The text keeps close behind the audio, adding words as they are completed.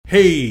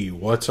Hey,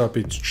 what's up?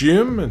 It's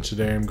Jim, and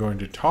today I'm going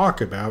to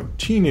talk about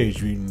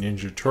Teenage Mutant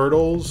Ninja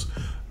Turtles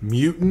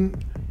Mutant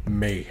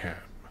Mayhem.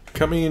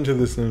 Coming into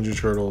this Ninja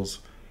Turtles,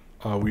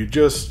 we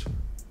just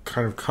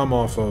kind of come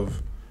off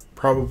of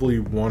probably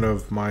one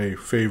of my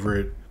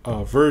favorite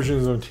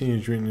versions of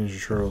Teenage Mutant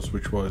Ninja Turtles,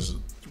 which was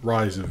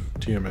Rise of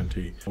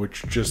TMNT,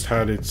 which just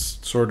had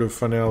its sort of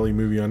finale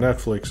movie on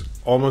Netflix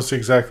almost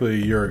exactly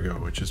a year ago,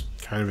 which is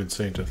kind of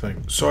insane to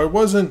think. So I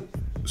wasn't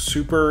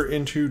super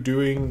into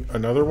doing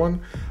another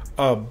one,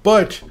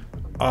 but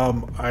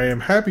I am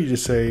happy to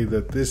say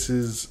that this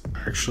is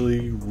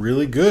actually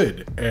really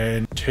good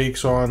and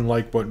takes on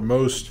like what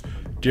most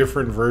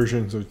different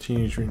versions of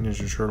Teenage Mutant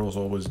Ninja Turtles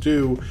always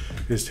do,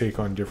 is take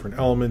on different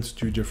elements,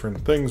 do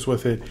different things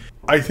with it.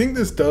 I think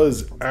this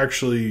does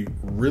actually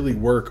really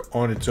work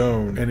on its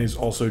own and is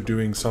also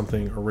doing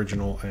something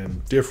original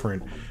and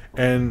different.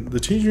 And the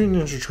Teenage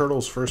Mutant Ninja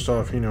Turtles, first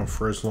off,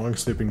 for as long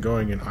as they've been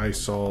going, and I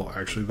saw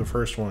actually the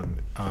first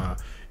one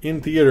in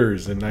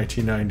theaters in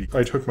 1990.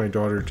 I took my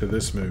daughter to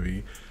this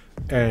movie,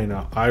 and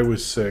I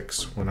was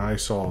 6 when I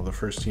saw the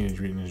first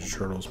Teenage Mutant Ninja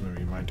Turtles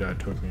movie. My dad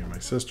took me and my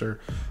sister.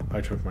 I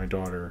took my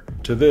daughter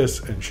to this,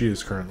 and she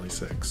is currently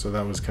 6. So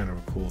that was kind of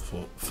a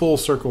cool full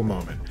circle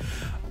moment.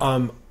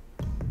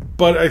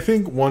 But I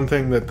think one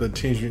thing that the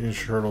Teenage Mutant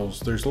Ninja Turtles,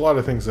 there's a lot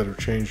of things that have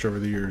changed over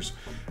the years,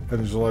 and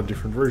there's a lot of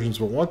different versions,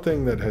 but one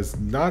thing that has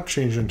not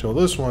changed until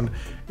this one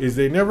is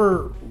they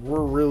never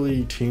were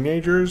really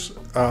teenagers.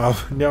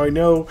 Now I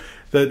know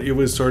that it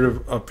was sort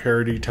of a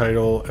parody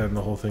title and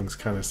the whole thing's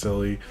kind of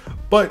silly,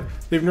 but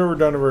they've never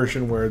done a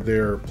version where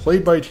they're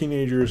played by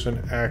teenagers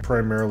and act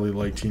primarily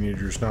like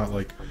teenagers, not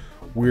like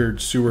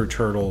weird sewer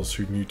turtles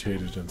who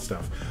mutated and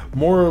stuff.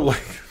 More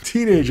like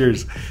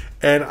teenagers.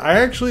 And I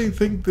actually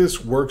think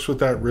this works with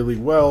that really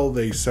well.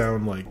 They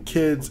sound like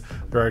kids.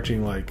 They're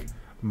acting like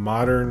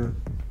modern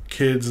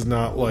kids,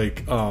 not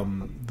like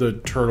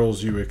the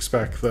turtles you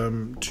expect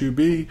them to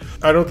be.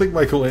 I don't think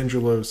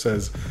Michelangelo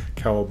says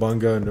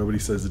cowabunga. Nobody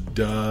says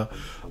duh.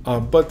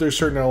 But there's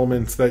certain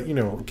elements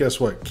that, guess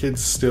what?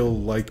 Kids still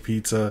like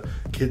pizza.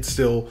 Kids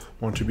still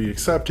want to be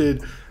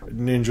accepted.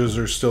 Ninjas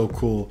are still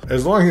cool.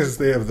 As long as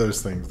they have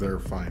those things, they're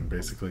fine,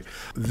 basically.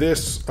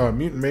 This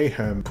Mutant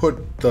Mayhem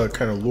put the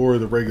kind of lore,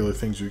 the regular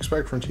things you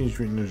expect from Teenage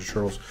Mutant Ninja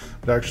Turtles,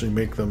 but actually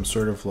make them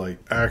sort of like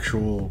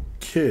actual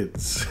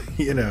kids,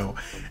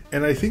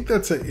 And I think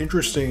that's an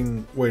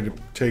interesting way to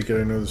take it.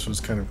 I know this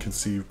was kind of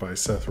conceived by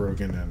Seth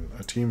Rogen and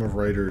a team of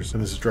writers,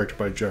 and this is directed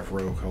by Jeff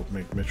Rowe, who helped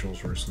make Mitchell's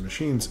vs.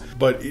 Machines.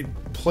 But it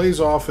plays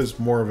off as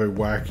more of a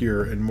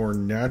wackier and more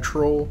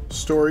natural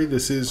story.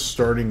 This is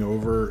starting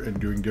over and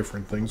doing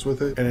different things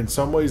with it. And in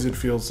some ways it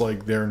feels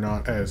like they're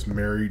not as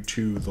married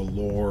to the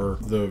lore,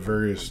 the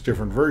various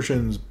different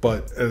versions,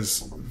 but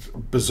as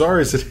bizarre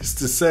as it is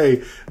to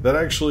say, that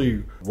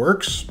actually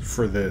works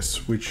for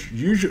this, which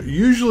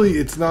usually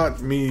it's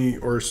not me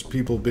or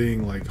people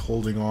being like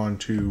holding on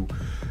to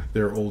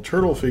their old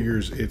turtle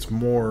figures. It's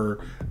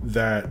more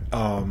that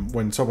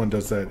when someone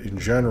does that in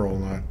general,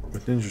 not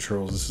with Ninja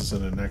Turtles, this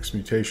isn't a next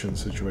mutation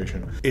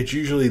situation, it's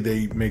usually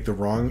they make the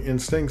wrong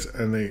instincts,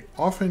 and they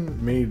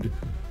often made,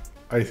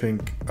 I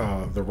think,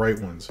 the right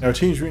ones. Now,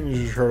 Teenage Mutant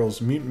Ninja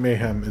Turtles Mutant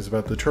Mayhem is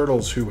about the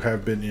turtles who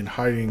have been in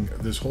hiding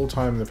this whole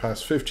time, the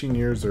past 15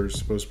 years. There's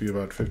supposed to be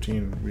about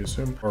 15, we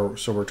assume, or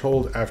so we're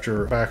told,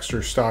 after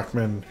Baxter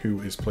Stockman,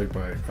 who is played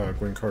by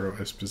Giancarlo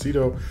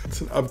Esposito.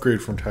 It's an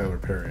upgrade from Tyler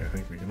Perry, I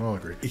think we can all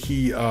agree.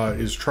 He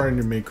is trying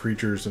to make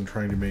creatures and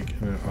trying to make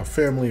a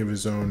family of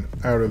his own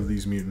out of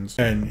these mutants.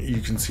 And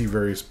you can see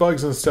various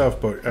bugs and stuff,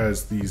 but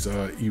as these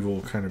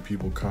evil kind of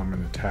people come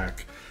and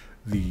attack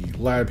the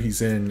lab he's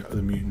in,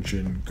 the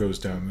mutagen goes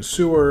down the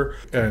sewer,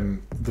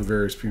 and the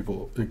various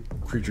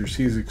creatures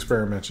he's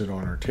experimented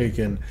on are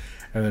taken.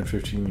 And then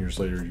 15 years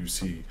later, you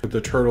see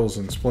the turtles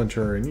and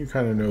Splinter, and you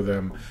kind of know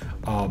them,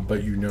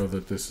 but you know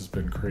that this has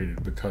been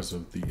created because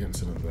of the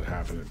incident that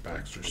happened at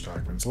Baxter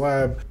Stockman's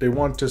lab. They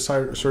want to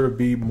sort of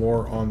be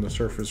more on the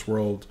surface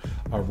world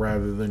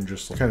rather than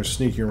just kind of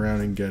sneaking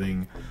around and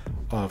getting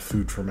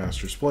food for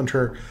Master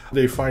Splinter.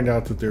 They find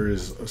out that there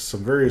is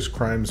some various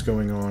crimes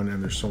going on,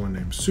 and there's someone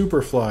named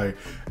Superfly,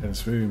 and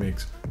this movie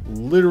makes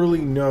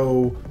literally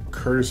no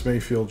Curtis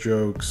Mayfield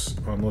jokes,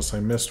 unless I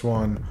missed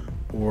one,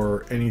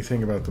 or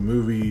anything about the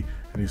movie,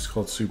 and he's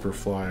called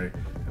Superfly,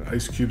 and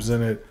Ice Cube's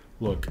in it.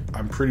 Look,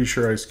 I'm pretty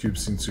sure Ice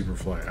Cube's seen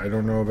Superfly. I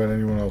don't know about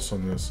anyone else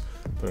on this,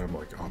 but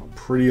I'm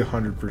pretty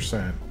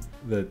 100%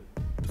 that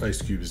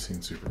Ice Cube has seen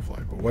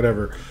Superfly, but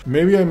whatever.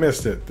 Maybe I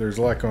missed it. There's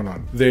a lot going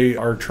on. They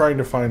are trying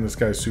to find this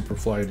guy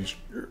Superfly, and he's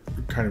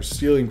kind of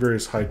stealing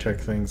various high-tech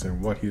things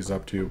and what he's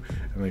up to,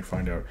 and they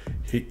find out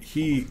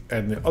he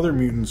and the other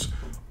mutants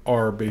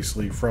are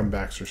basically from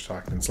Baxter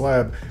Stockman's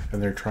lab,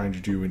 and they're trying to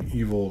do an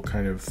evil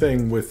kind of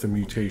thing with the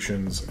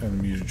mutations and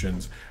the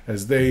mutagens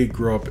as they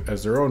grow up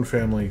as their own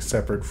family,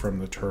 separate from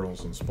the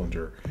Turtles and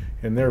Splinter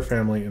and their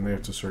family, and they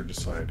have to sort of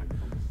decide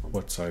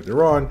what side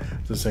they're on.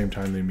 At the same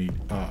time, they meet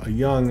a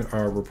young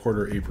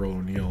reporter, April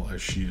O'Neil,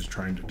 as she is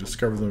trying to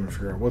discover them and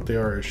figure out what they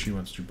are as she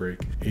wants to break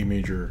a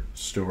major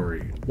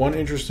story. One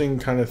interesting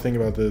kind of thing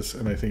about this,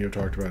 and I think I've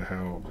talked about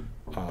how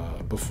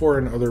before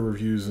in other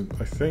reviews, and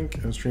I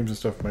think in streams and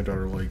stuff, my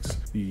daughter likes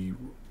the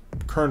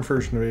current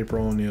version of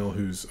April O'Neil,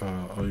 who's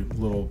a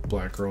little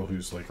black girl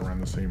who's like around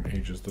the same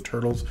age as the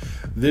Turtles.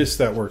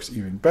 That works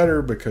even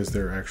better because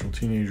they're actual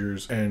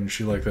teenagers, and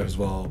she liked that as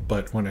well.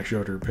 But when I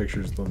showed her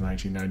pictures of the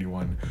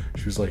 1991,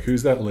 she was like,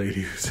 "Who's that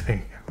lady who's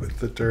hanging out with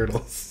the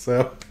Turtles?"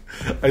 So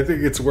I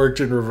think it's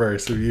worked in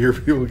reverse. If you hear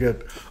people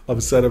get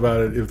upset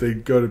about it, if they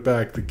go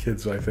back, the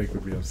kids I think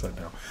would be upset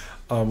now.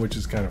 Which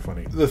is kind of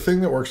funny. The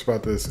thing that works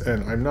about this,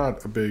 and I'm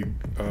not a big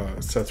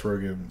Seth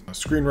Rogen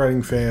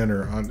screenwriting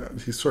fan,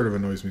 he sort of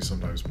annoys me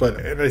sometimes,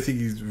 and I think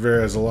he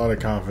has a lot of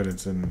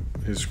confidence in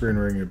his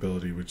screenwriting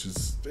ability, which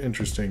is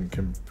interesting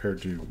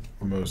compared to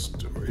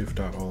most, if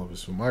not all, of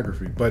his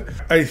filmography. But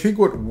I think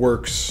what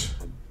works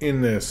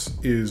in this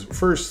is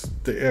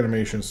first the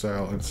animation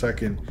style, and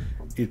second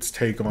its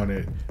take on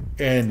it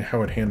and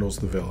how it handles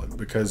the villain.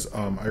 Because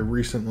I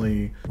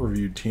recently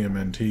reviewed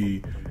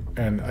TMNT,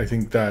 and I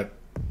think that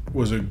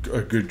was a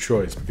good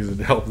choice because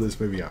it helped this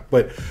movie out.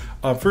 But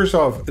first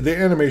off, the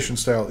animation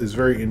style is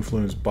very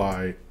influenced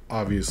by,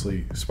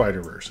 obviously,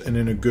 Spider-Verse, and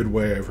in a good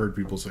way. I've heard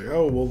people say,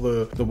 oh, well,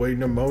 the way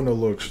Nimona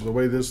looks, the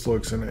way this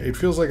looks, and it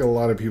feels like a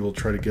lot of people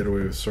try to get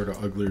away with sort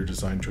of uglier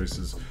design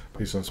choices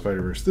based on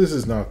Spider-Verse. This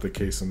is not the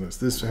case in this.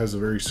 This has a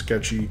very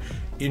sketchy,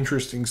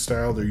 interesting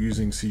style. They're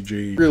using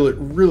CG,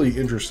 really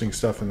interesting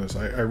stuff in this.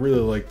 I really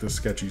like the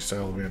sketchy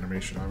style of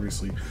animation.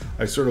 Obviously,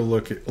 I sort of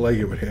like it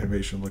when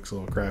animation looks a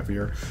little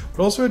crappier,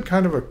 but also had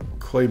kind of a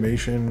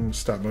claymation,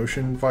 stop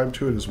motion vibe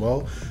to it as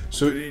well.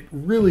 So it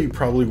really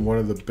probably one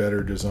of the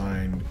better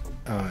designed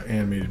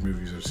animated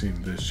movies I've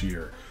seen this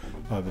year.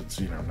 That's,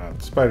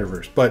 not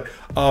Spider-Verse, but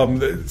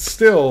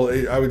still,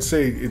 I would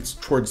say it's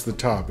towards the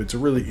top. It's a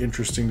really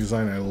interesting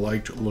design. I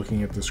liked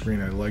looking at the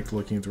screen. I liked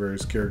looking at the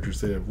various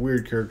characters. They have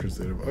weird characters.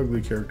 They have ugly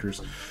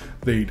characters.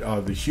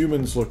 The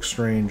humans look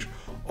strange.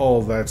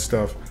 All that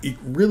stuff. It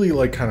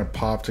really kind of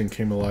popped and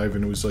came alive,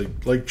 and it was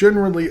like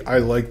generally I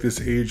like this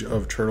age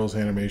of Turtles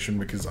animation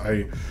because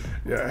I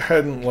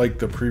hadn't liked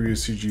the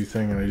previous CG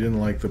thing, and I didn't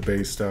like the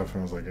base stuff,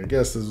 and I was like, I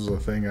guess this is a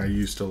thing I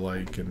used to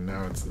like, and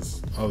now it's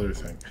this other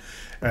thing.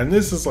 And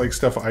this is like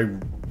stuff I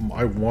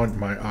want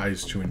my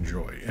eyes to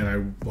enjoy, and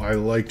I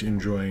liked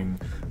enjoying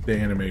the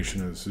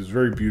animation of this. It's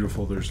very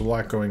beautiful. There's a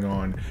lot going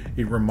on.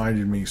 It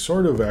reminded me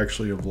sort of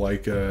actually of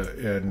Laika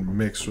and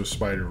mixed with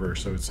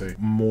Spider-Verse. I would say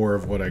more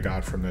of what I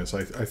got from this.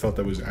 I thought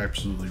that was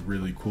absolutely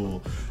really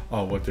cool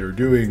what they were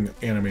doing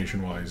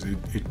animation-wise.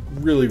 It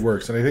really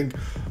works, and I think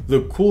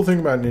the cool thing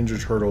about Ninja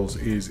Turtles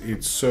is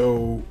it's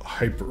so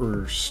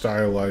hyper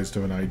stylized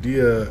of an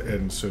idea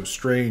and so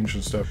strange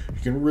and stuff.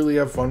 You can really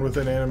have fun with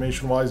it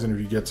animation-wise, and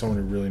if you get someone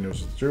who really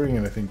knows what they're doing,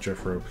 and I think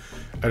Jeff Rowe,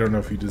 I don't know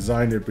if he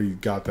designed it, but he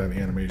got that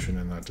animation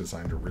and that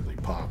design to really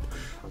pop,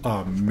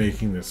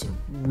 making this a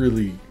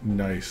really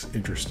nice,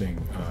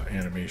 interesting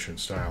animation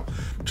style.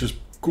 Just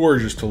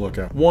gorgeous to look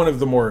at. One of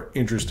the more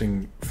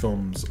interesting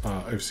films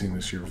I've seen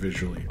this year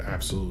visually,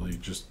 absolutely,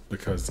 just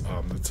because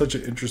it's such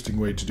an interesting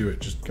way to do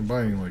it, just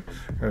combining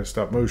kind of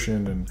stop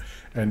motion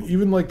and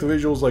even the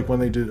visuals, when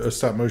they did a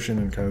stop motion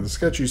and kind of the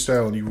sketchy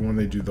style, and even when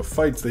they do the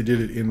fights, they did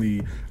it in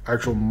the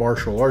actual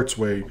martial arts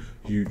way.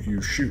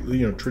 You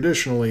shoot,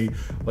 traditionally,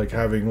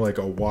 having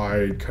a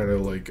wide kind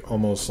of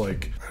almost I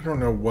don't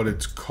know what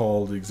it's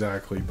called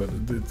exactly, but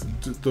it's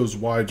those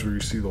wides where you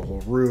see the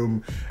whole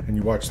room and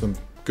you watch them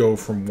go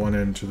from one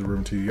end to the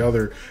room to the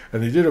other.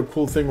 And they did a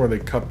cool thing where they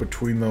cut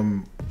between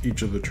them,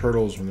 each of the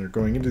turtles, when they're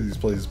going into these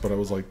places. But I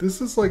was like, this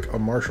is a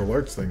martial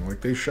arts thing.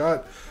 They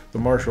shot the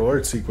martial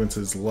arts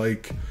sequences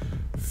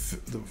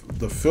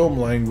the film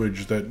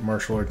language that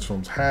martial arts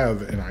films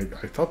have, and I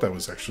thought that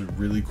was actually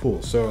really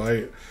cool. So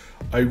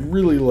I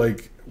really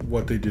like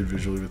what they did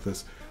visually with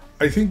this.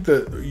 I think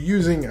that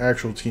using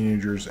actual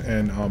teenagers,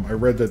 and I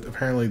read that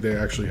apparently they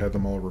actually had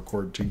them all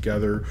record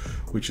together,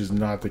 which is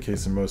not the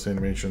case in most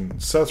animation.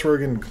 Seth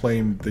Rogen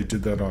claimed they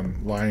did that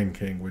on Lion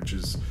King, which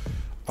is,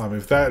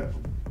 if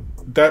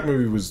that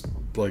movie was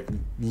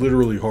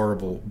literally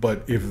horrible,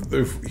 but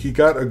if he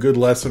got a good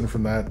lesson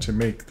from that to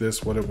make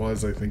this what it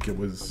was, I think it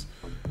was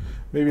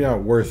maybe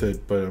not worth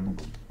it, but I'm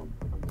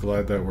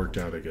glad that worked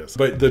out, I guess.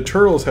 But the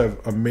Turtles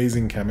have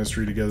amazing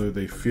chemistry together.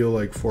 They feel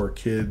like four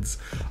kids.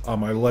 I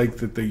like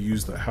that they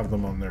have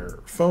them on their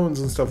phones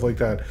and stuff like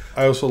that.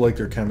 I also like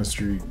their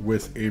chemistry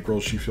with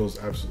April. She feels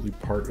absolutely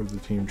part of the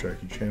team.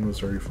 Jackie Chan was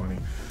very funny.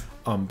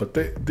 But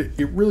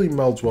it really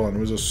melds well, and it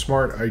was a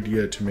smart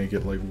idea to make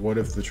it what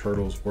if the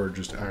Turtles were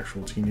just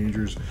actual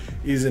teenagers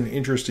is an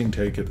interesting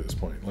take at this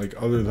point.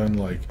 Other than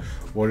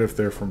what if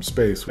they're from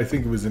space? I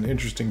think it was an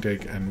interesting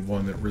take, and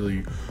one that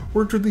really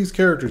worked with these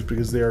characters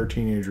because they are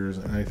teenagers,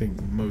 and I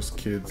think most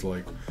kids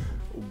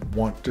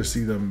want to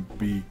see them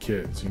be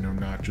kids,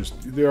 not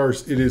just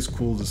it is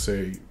cool to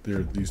say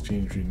they're these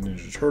Teenage Mutant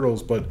Ninja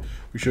Turtles, but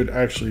we should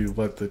actually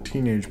let the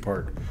teenage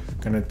part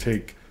kind of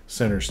take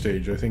center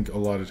stage. I think a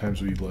lot of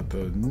times we let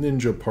the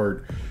ninja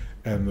part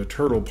and the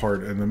turtle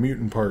part and the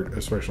mutant part,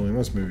 especially in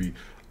this movie,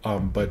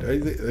 but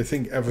I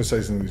think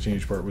emphasizing the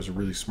teenage part was a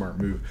really smart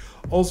move.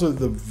 Also,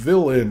 the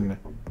villain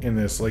in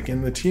this, like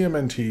in the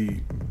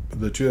TMNT,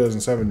 the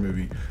 2007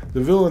 movie,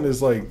 the villain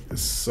is like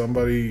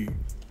somebody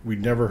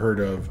we'd never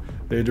heard of.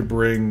 They had to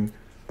bring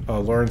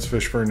Lawrence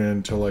Fishburne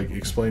in to like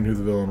explain who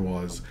the villain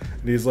was,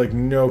 and he's like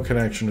no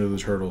connection to the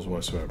Turtles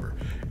whatsoever.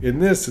 In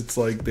this, it's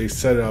like they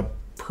set it up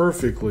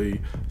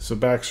perfectly so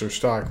Baxter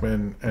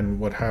Stockman and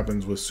what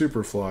happens with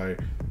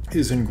Superfly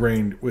is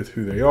ingrained with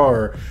who they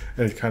are,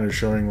 and it's kind of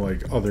showing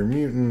like other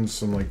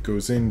mutants and like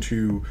goes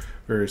into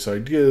various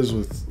ideas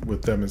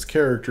with them as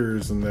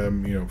characters and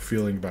them, you know,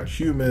 feeling about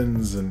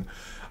humans and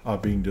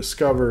being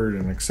discovered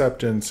and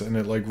acceptance, and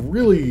it like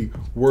really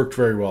worked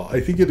very well.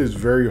 I think it is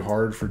very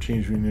hard for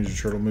Teenage Mutant Ninja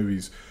Turtle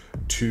movies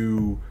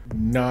to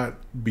not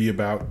be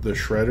about the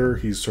Shredder.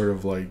 He's sort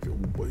of like,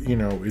 you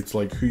know, it's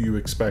like who you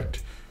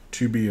expect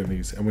to be in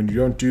these, and when you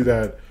don't do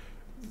that,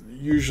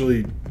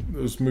 usually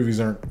those movies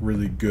aren't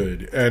really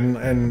good.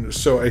 And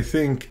so I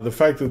think the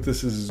fact that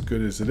this is as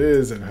good as it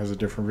is and has a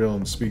different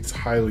villain speaks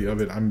highly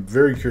of it. I'm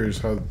very curious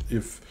how,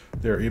 if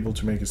they're able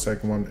to make a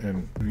second one,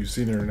 and if you've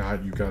seen it or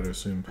not, you got to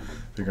assume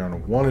they're going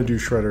to want to do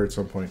Shredder at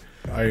some point.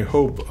 I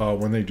hope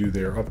when they do,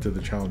 they're up to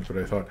the challenge, but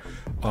I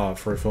thought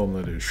for a film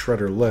that is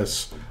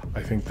Shredder-less,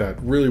 I think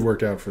that really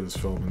worked out for this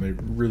film, and they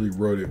really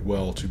wrote it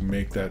well to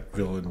make that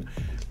villain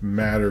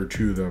matter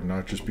to them,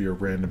 not just be a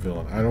random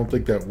villain. I don't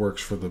think that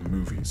works for the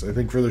movies. I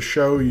think for the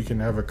show, you can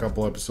have a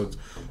couple episodes,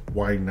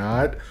 why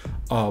not?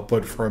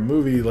 But for a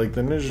movie, like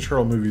the Ninja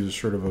Turtle movies are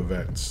sort of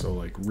events, so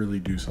like really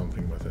do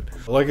something with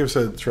it. Like I've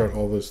said throughout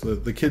all this,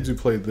 the kids who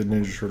played the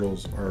Ninja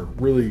Turtles are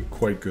really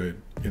quite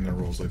good in their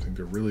roles. I think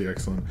they're really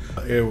excellent.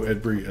 A.O.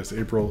 Edbury as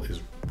April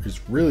is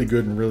really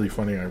good and really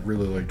funny. I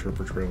really liked her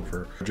portrayal of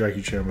her.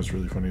 Jackie Chan was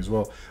really funny as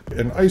well.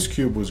 And Ice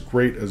Cube was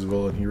great as a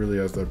villain. He really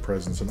has that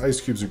presence. And Ice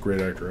Cube's a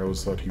great actor. I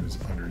always thought he was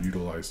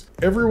underutilized.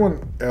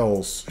 Everyone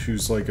else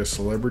who's like a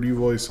celebrity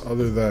voice,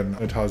 other than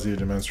Natasha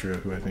Demonstria,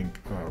 who I think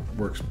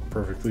works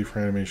perfectly for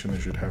animation, they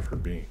should have her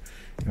be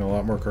in a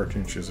lot more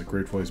cartoons. She has a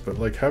great voice. But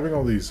like having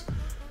all these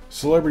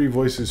celebrity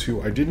voices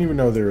who I didn't even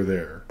know they were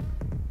there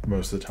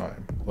most of the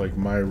time, like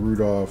Maya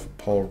Rudolph,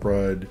 Paul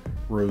Rudd,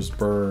 Rose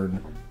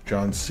Byrne,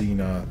 John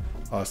Cena,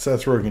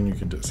 Seth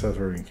Rogen. Seth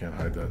Rogen can't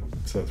hide that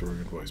Seth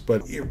Rogen voice,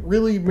 but it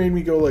really made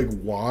me go like,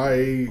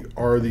 why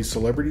are these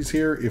celebrities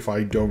here if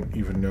I don't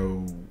even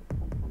know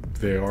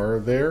they are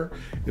there?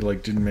 It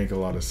like didn't make a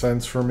lot of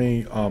sense for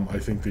me. I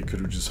think they could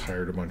have just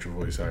hired a bunch of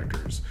voice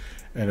actors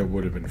and it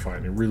would have been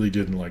fine. It really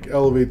didn't like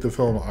elevate the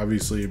film.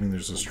 Obviously, I mean,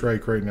 there's a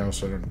strike right now,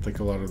 so I don't think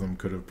a lot of them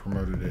could have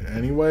promoted it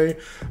anyway,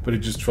 but it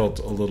just felt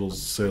a little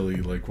silly.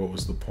 Like, what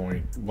was the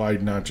point? Why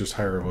not just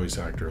hire a voice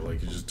actor?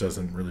 Like, it just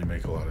doesn't really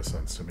make a lot of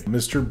sense to me.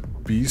 Mr.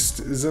 Beast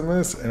is in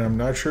this, and I'm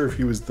not sure if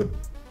he was the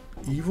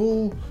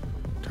evil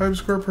Times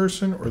Square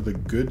person or the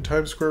good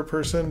Times Square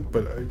person,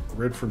 but I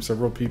read from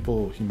several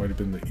people he might have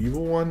been the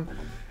evil one.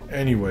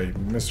 Anyway,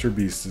 Mr.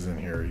 Beast is in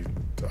here.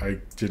 I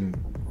didn't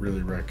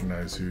really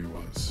recognize who he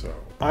was, so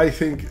I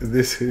think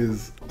this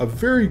is a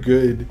very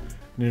good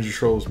Ninja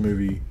Turtles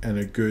movie and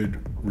a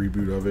good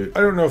reboot of it.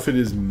 I don't know if it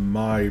is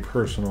my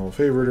personal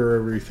favorite or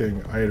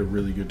everything. I had a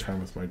really good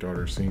time with my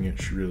daughter seeing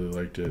it. She really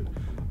liked it.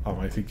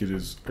 I think it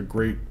is a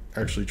great,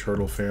 actually,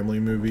 Turtle family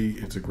movie.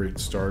 It's a great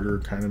starter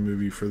kind of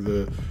movie for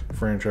the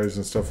franchise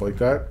and stuff like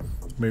that.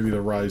 Maybe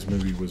the Rise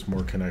movie was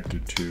more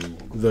connected to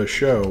the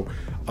show.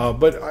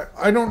 But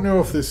I don't know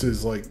if this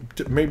is like,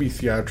 maybe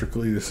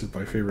theatrically this is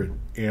my favorite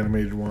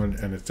animated one,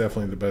 and it's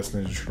definitely the best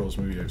Ninja Turtles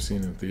movie I've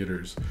seen in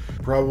theaters.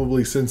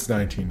 Probably since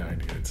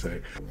 1990, I'd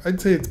say.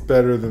 I'd say it's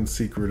better than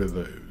Secret of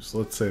the Ooze.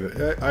 Let's say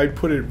that. I'd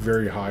put it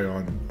very high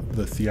on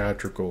the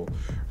theatrical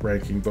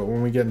ranking, but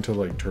when we get into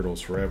like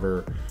Turtles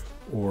Forever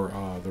or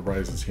the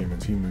Rise of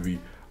TMNT movie,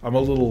 I'm a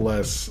little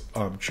less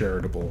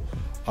charitable.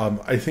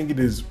 I think it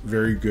is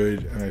very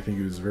good, and I think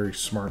it was a very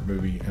smart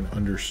movie and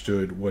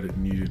understood what it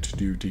needed to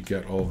do to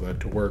get all of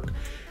that to work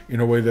in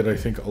a way that I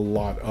think a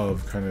lot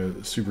of kind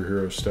of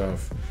superhero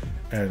stuff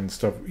and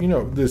stuff, you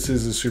know, this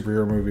is a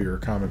superhero movie or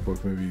comic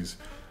book movies,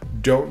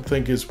 don't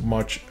think as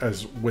much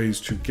as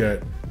ways to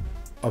get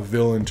a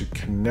villain to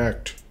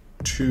connect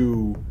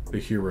to the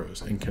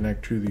heroes and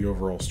connect to the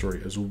overall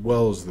story as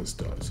well as this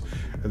does.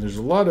 And there's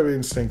a lot of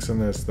instincts in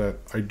this that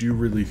I do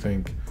really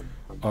think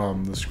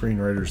the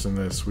screenwriters in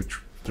this, which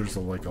there's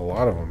like a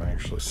lot of them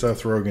actually,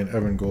 Seth Rogen,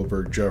 Evan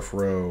Goldberg, Jeff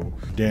Rowe,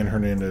 Dan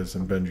Hernandez,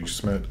 and Benji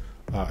Smith,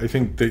 I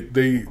think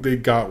they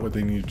got what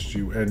they needed to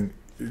do, and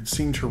it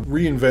seemed to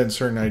reinvent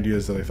certain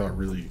ideas that I thought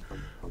really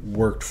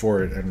worked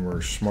for it and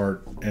were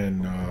smart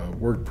and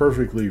worked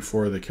perfectly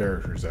for the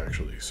characters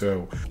actually.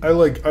 So I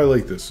like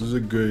this. This is a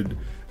good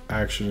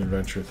action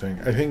adventure thing.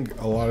 I think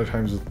a lot of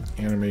times with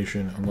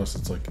animation, unless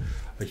it's like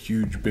a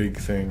huge big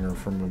thing or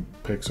from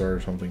a Pixar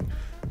or something,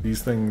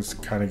 these things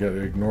kind of get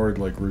ignored,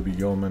 like Ruby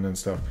Gillman and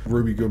stuff.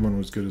 Ruby Gillman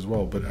was good as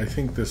well, but I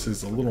think this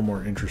is a little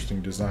more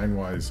interesting design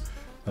wise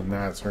than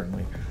that,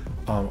 certainly.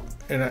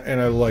 And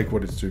I like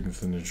what it's doing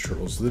with the Ninja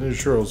Turtles. The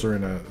Ninja Turtles are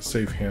in a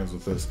safe hands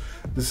with this.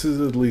 This is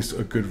at least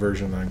a good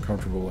version that I'm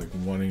comfortable like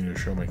wanting to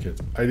show my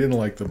kids. I didn't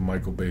like the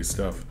Michael Bay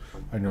stuff.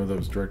 I know that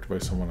was directed by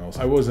someone else.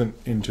 I wasn't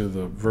into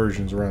the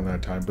versions around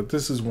that time, but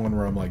this is one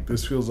where I'm like,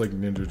 this feels like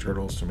Ninja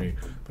Turtles to me,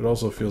 but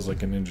also feels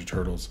like a Ninja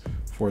Turtles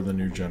for the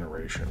new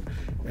generation.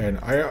 And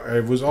I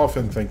was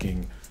often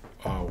thinking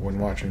when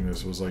watching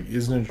this, was like,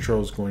 is Ninja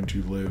Turtles going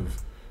to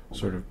live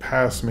sort of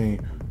past me,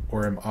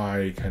 or am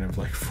I kind of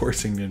like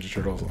forcing Ninja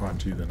Turtles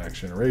onto the next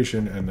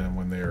generation, and then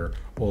when they're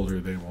older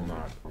they will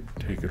not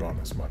take it on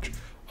as much?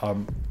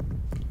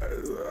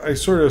 I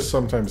sort of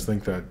sometimes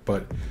think that,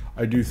 but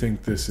I do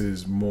think this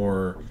is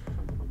more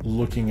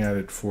looking at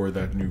it for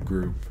that new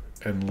group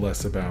and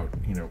less about,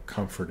 you know,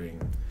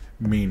 comforting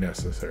me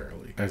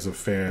necessarily as a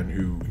fan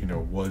who, you know,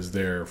 was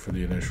there for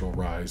the initial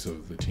rise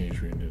of the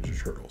Teenage Mutant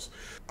Ninja Turtles.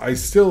 I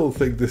still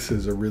think this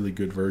is a really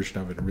good version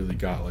of it. It really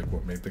got like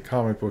what made the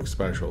comic book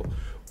special,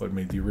 what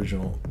made the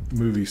original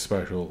movie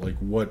special, like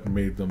what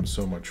made them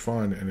so much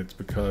fun. And it's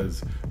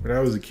because when I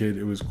was a kid,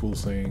 it was cool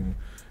saying,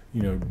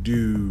 you know,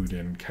 dude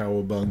and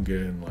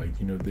cowabunga, and like,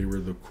 you know, they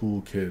were the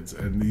cool kids.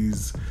 And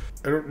these,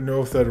 I don't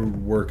know if that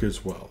would work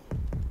as well.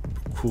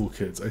 Cool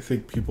kids. I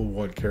think people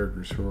want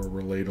characters who are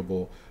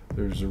relatable.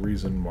 There's a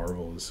reason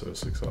Marvel is so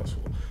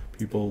successful.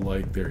 People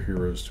like their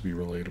heroes to be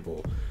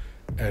relatable.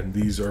 And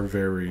these are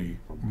very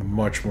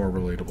much more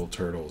relatable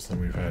turtles than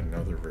we've had in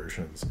other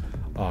versions,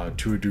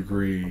 to a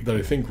degree that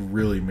I think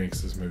really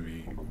makes this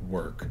movie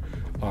work,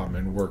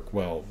 and work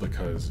well,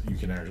 because you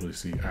can actually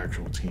see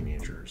actual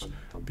teenagers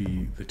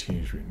be the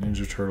Teenage Mutant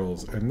Ninja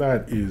Turtles, and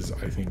that is,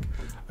 I think,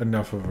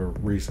 enough of a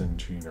reason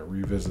to, you know,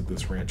 revisit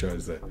this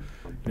franchise that,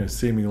 you know,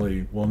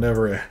 seemingly will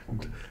never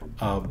end.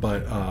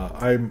 But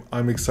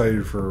I'm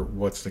excited for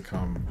what's to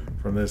come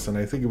from this, and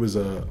I think it was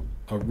a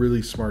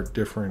really smart,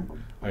 different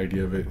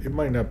idea of it. It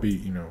might not be,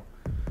 you know,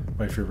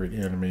 my favorite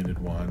animated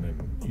one,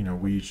 and, you know,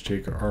 we each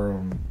take our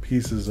own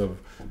pieces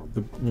of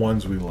the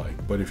ones we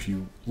like, but if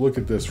you look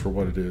at this for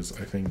what it is,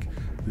 I think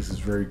this is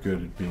very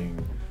good at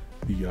being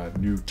the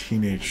new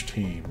teenage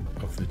team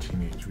of the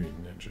Teenage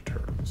Mutant Ninja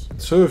Turtles.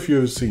 So if you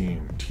have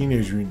seen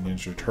Teenage Mutant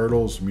Ninja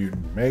Turtles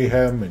Mutant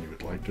Mayhem and you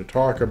would like to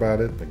talk about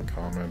it, then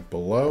comment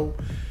below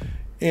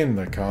in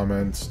the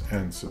comments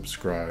and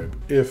subscribe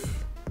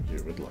if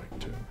you would like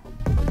to.